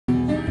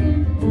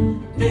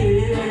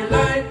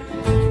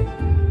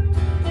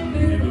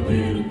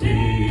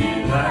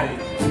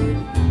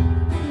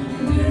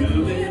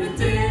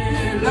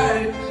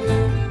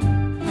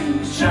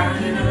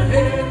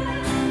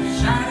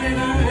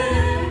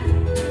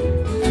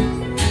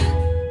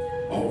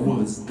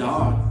was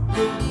dark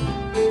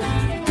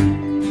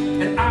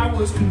and I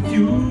was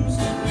confused.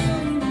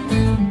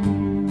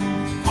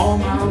 All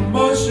my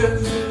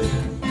emotions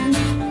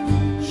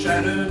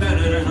shattered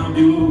and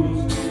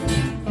abused.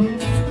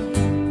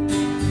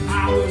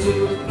 I was a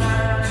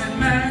blind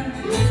man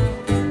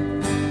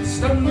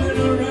stumbling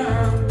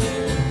around.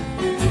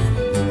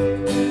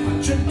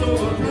 I tripped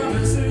over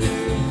promises,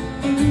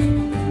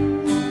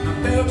 I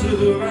fell to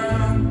the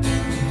ground.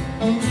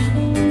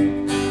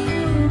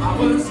 I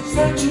was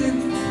searching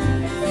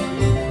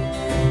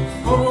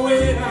for a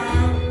way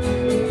out.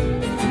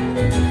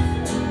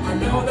 I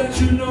know that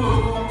you know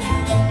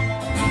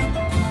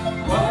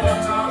what I'm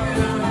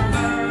talking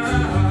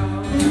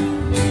about.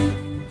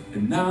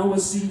 And now I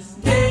see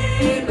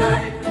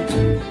daylight, a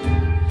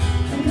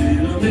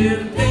little bit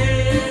of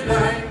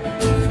daylight,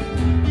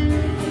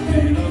 a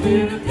little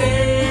bit of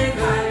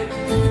daylight,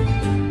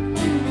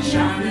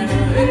 shining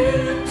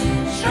ahead,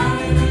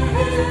 shining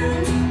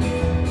ahead.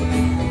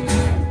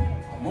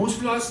 Almost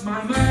lost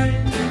my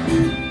mind,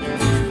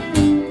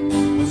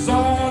 was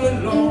all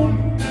alone.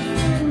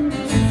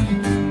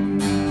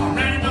 I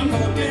ran up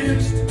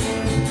against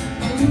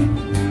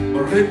a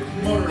brick,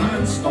 mortar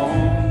and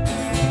stone.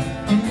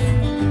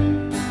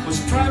 Was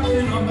trapped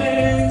in a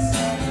maze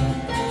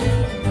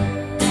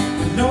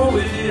with no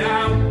way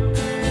out.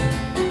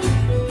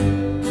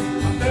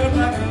 I felt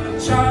like a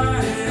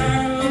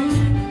child.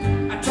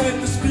 I tried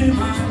to scream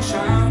and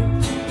shout.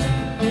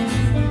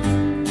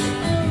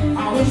 I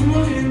was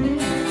looking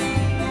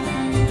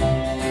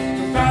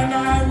to find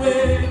my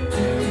way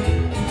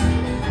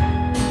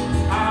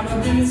out of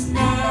this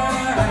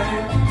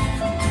night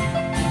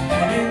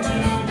and into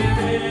the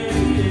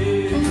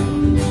day.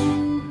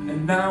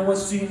 And now I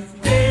see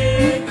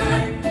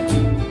daylight, a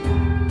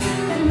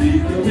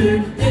little bit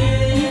of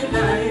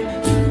daylight,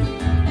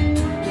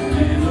 a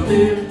little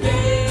bit of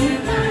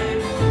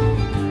daylight,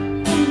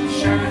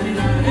 shining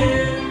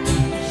ahead,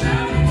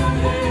 shining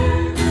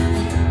ahead.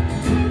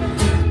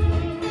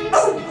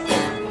 Oh!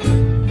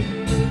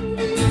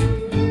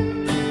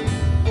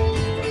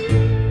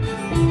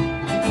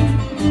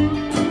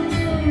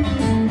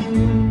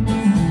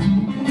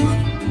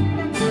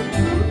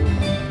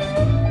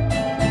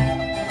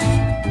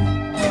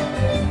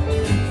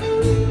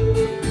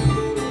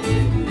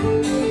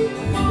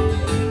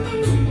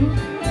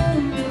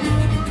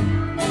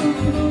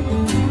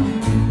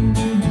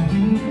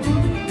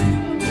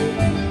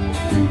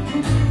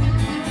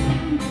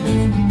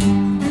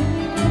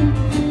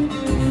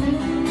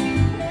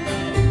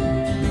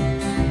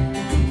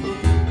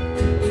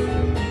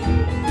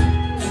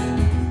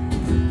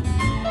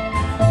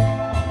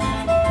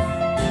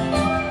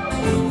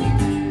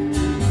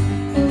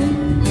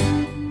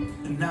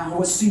 Now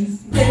I see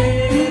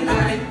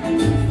daylight, a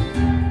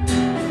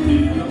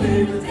little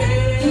bit of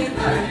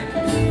daylight,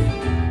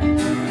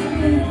 a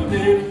little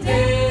bit of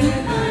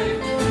daylight,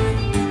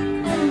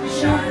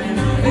 shining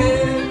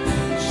ahead,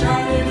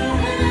 shining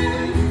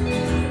ahead.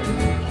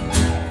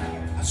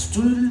 I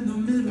stood in the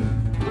middle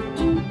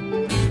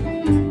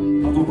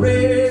of a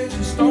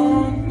raging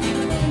storm.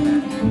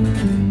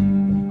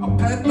 A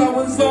path I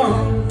was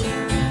on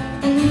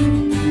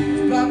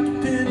was blocked to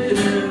pity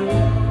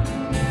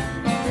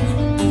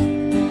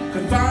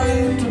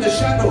and to the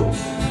shadows,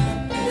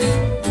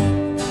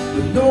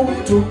 with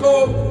nowhere to go.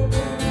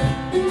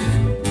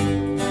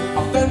 I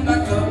felt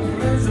like a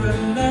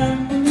prisoner,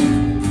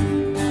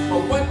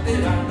 but what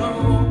did I know?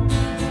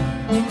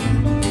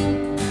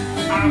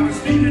 I was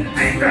feeling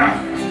anger,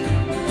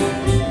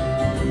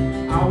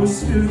 I was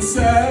feeling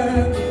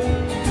sad.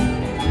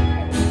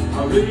 I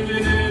really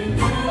didn't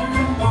know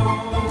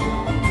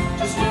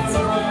just what it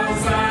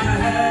was I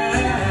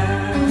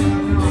had.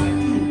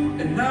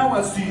 And now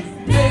I see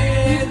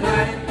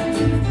daylight,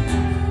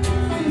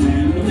 a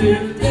little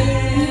bit of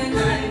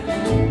daylight,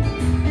 a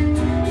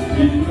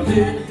little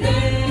bit of